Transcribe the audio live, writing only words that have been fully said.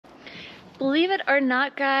Believe it or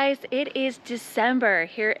not, guys, it is December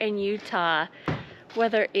here in Utah.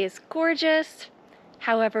 Weather is gorgeous.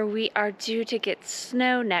 However, we are due to get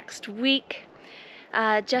snow next week.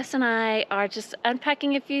 Jess and I are just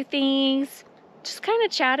unpacking a few things, just kind of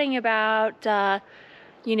chatting about,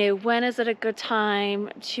 you know, when is it a good time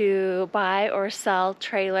to buy or sell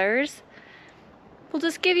trailers. We'll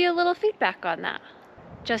just give you a little feedback on that.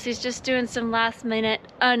 Jesse's just doing some last minute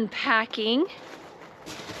unpacking.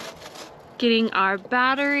 Getting our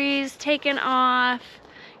batteries taken off,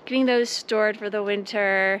 getting those stored for the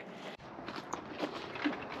winter.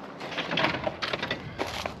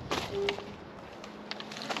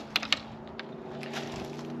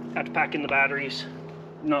 Have to pack in the batteries.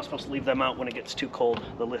 You're not supposed to leave them out when it gets too cold,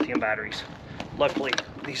 the lithium batteries. Luckily,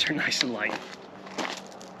 these are nice and light.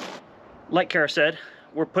 Like Kara said,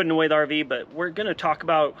 we're putting away the RV, but we're gonna talk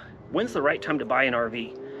about when's the right time to buy an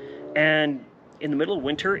RV. And in the middle of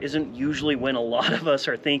winter isn't usually when a lot of us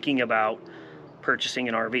are thinking about purchasing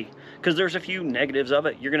an RV, because there's a few negatives of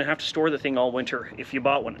it. You're gonna have to store the thing all winter if you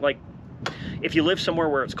bought one. Like, if you live somewhere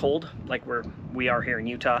where it's cold, like where we are here in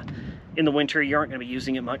Utah, in the winter you aren't gonna be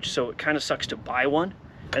using it much, so it kind of sucks to buy one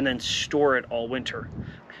and then store it all winter.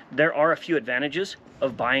 There are a few advantages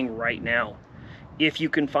of buying right now if you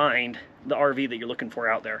can find the RV that you're looking for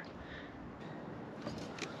out there.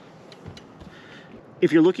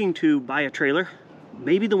 If you're looking to buy a trailer,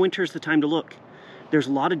 maybe the winter is the time to look. There's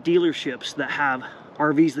a lot of dealerships that have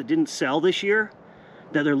RVs that didn't sell this year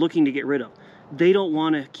that they're looking to get rid of. They don't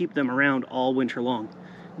want to keep them around all winter long.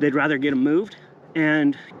 They'd rather get them moved,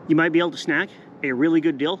 and you might be able to snag a really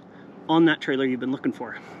good deal on that trailer you've been looking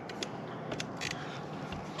for.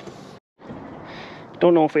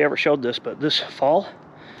 Don't know if we ever showed this, but this fall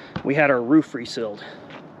we had our roof resealed.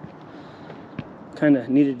 Kind of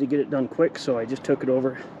needed to get it done quick, so I just took it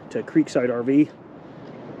over to Creekside RV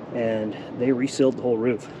and they resealed the whole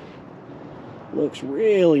roof. Looks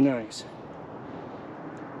really nice.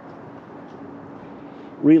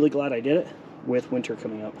 Really glad I did it with winter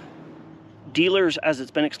coming up. Dealers, as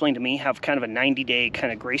it's been explained to me, have kind of a 90-day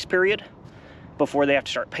kind of grace period before they have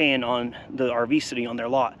to start paying on the RV sitting on their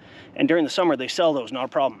lot. And during the summer they sell those, not a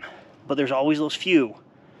problem. But there's always those few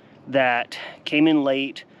that came in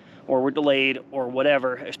late or were delayed or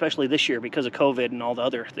whatever, especially this year because of COVID and all the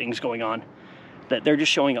other things going on, that they're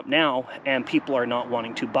just showing up now and people are not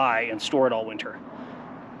wanting to buy and store it all winter.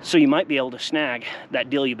 So you might be able to snag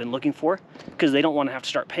that deal you've been looking for because they don't want to have to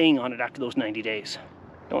start paying on it after those 90 days.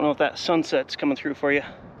 Don't know if that sunset's coming through for you.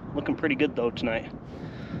 Looking pretty good though tonight.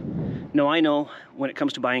 Now I know when it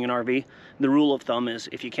comes to buying an RV, the rule of thumb is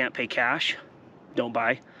if you can't pay cash, don't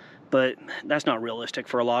buy. But that's not realistic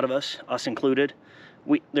for a lot of us included.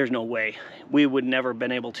 There's no way. We would never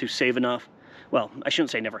been able to save enough. Well, I shouldn't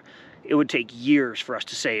say never. It would take years for us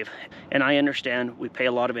to save. And I understand we pay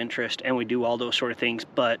a lot of interest and we do all those sort of things,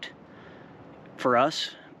 but for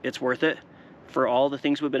us, it's worth it. For all the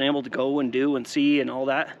things we've been able to go and do and see and all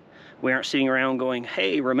that, we aren't sitting around going,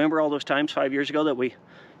 hey, remember all those times 5 years ago that we,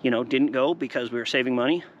 didn't go because we were saving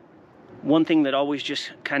money? One thing that always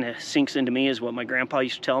just kind of sinks into me is what my grandpa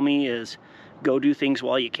used to tell me is go do things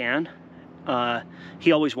while you can.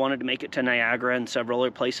 He always wanted to make it to Niagara and several other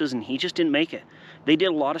places, and he just didn't make it. They did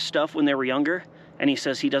a lot of stuff when they were younger, and he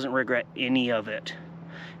says he doesn't regret any of it.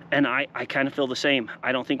 And I kind of feel the same.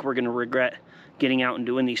 I don't think we're going to regret getting out and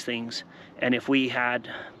doing these things. And if we had,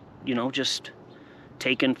 just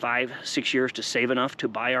taken 5-6 years to save enough to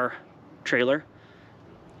buy our trailer,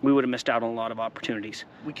 we would have missed out on a lot of opportunities.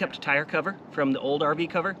 We kept a tire cover from the old RV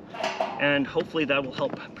cover, and hopefully that will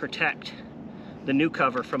help protect the new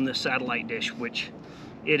cover from this satellite dish, which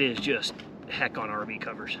it is just heck on RV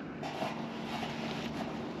covers.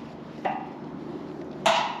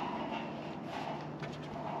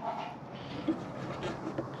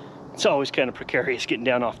 It's always kind of precarious getting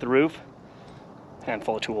down off the roof.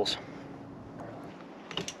 Handful of tools.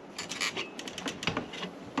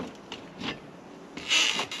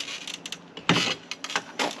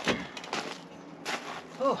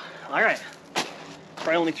 Oh, all right.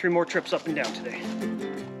 Probably only 3 more trips up and down today.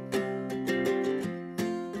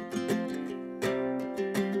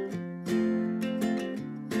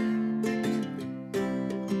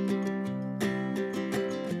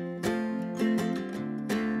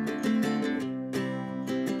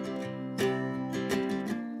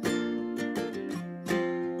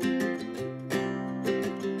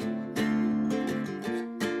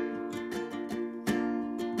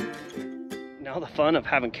 Now the fun of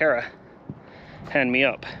having Kara hand me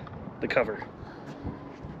up the cover.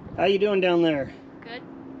 How you doing down there? Good.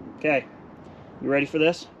 Okay, you ready for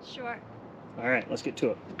this? Sure. All right, let's get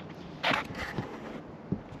to it.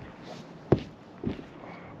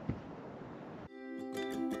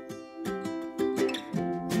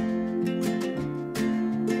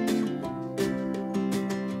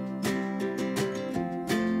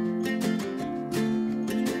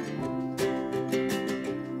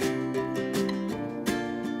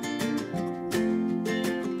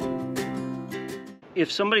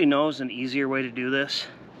 If somebody knows an easier way to do this,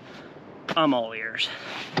 I'm all ears.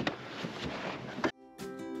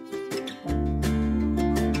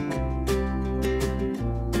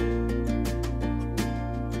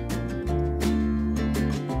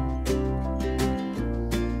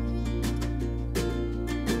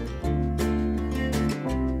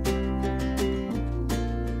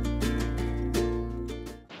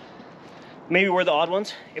 Maybe we're the odd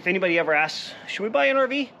ones. If anybody ever asks, should we buy an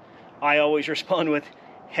RV? I always respond with,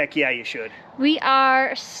 heck yeah, you should. We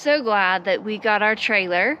are so glad that we got our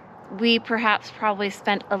trailer. We perhaps probably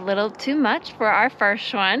spent a little too much for our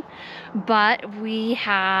first one, but we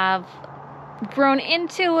have grown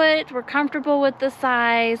into it. We're comfortable with the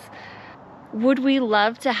size. Would we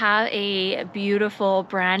love to have a beautiful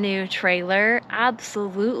brand new trailer?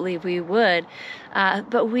 Absolutely, we would.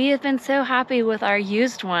 But we have been so happy with our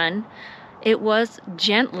used one. It was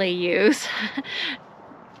gently used.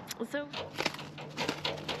 So,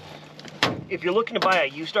 if you're looking to buy a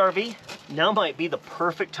used RV, now might be the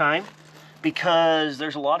perfect time, because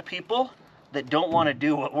there's a lot of people that don't want to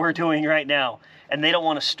do what we're doing right now, and they don't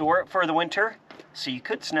want to store it for the winter, so you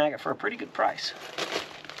could snag it for a pretty good price.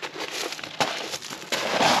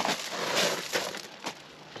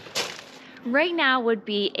 right now would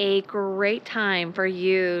be a great time for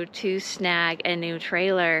you to snag a new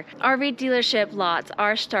trailer. RV dealership lots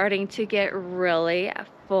are starting to get really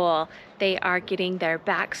full. They are getting their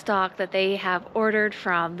back stock that they have ordered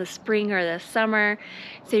from the spring or the summer.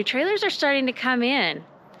 So trailers are starting to come in.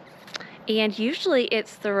 And usually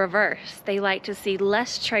it's the reverse. They like to see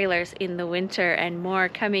less trailers in the winter and more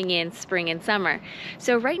coming in spring and summer.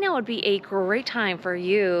 So right now would be a great time for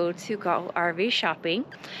you to go RV shopping.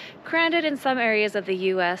 Granted, in some areas of the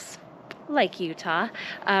US, like Utah,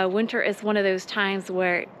 winter is one of those times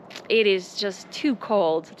where it is just too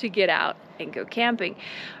cold to get out and go camping.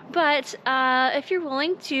 But if you're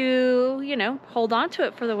willing to, hold on to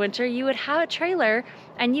it for the winter, you would have a trailer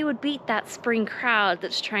and you would beat that spring crowd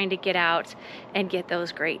that's trying to get out and get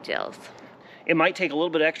those great deals. It might take a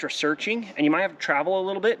little bit of extra searching, and you might have to travel a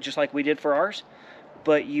little bit, just like we did for ours,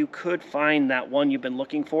 but you could find that one you've been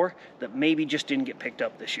looking for that maybe just didn't get picked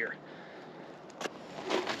up this year.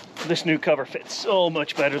 This new cover fits so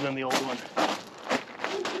much better than the old one.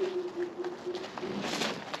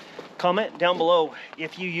 Comment down below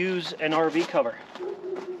if you use an RV cover.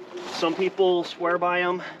 Some people swear by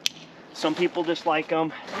them, some people dislike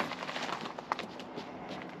them.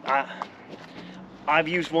 I've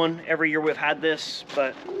used one every year we've had this,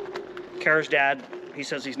 but Kara's dad, he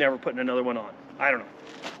says he's never putting another one on. I don't know.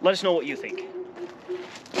 Let us know what you think.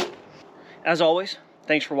 As always,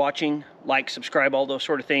 thanks for watching. Like, subscribe, all those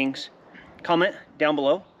sort of things. Comment down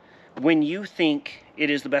below when you think it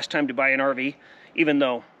is the best time to buy an RV, even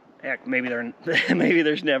though, heck, maybe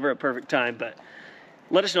there's never a perfect time, but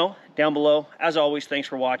let us know down below. As always, thanks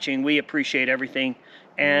for watching. We appreciate everything,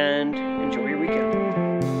 and enjoy your weekend.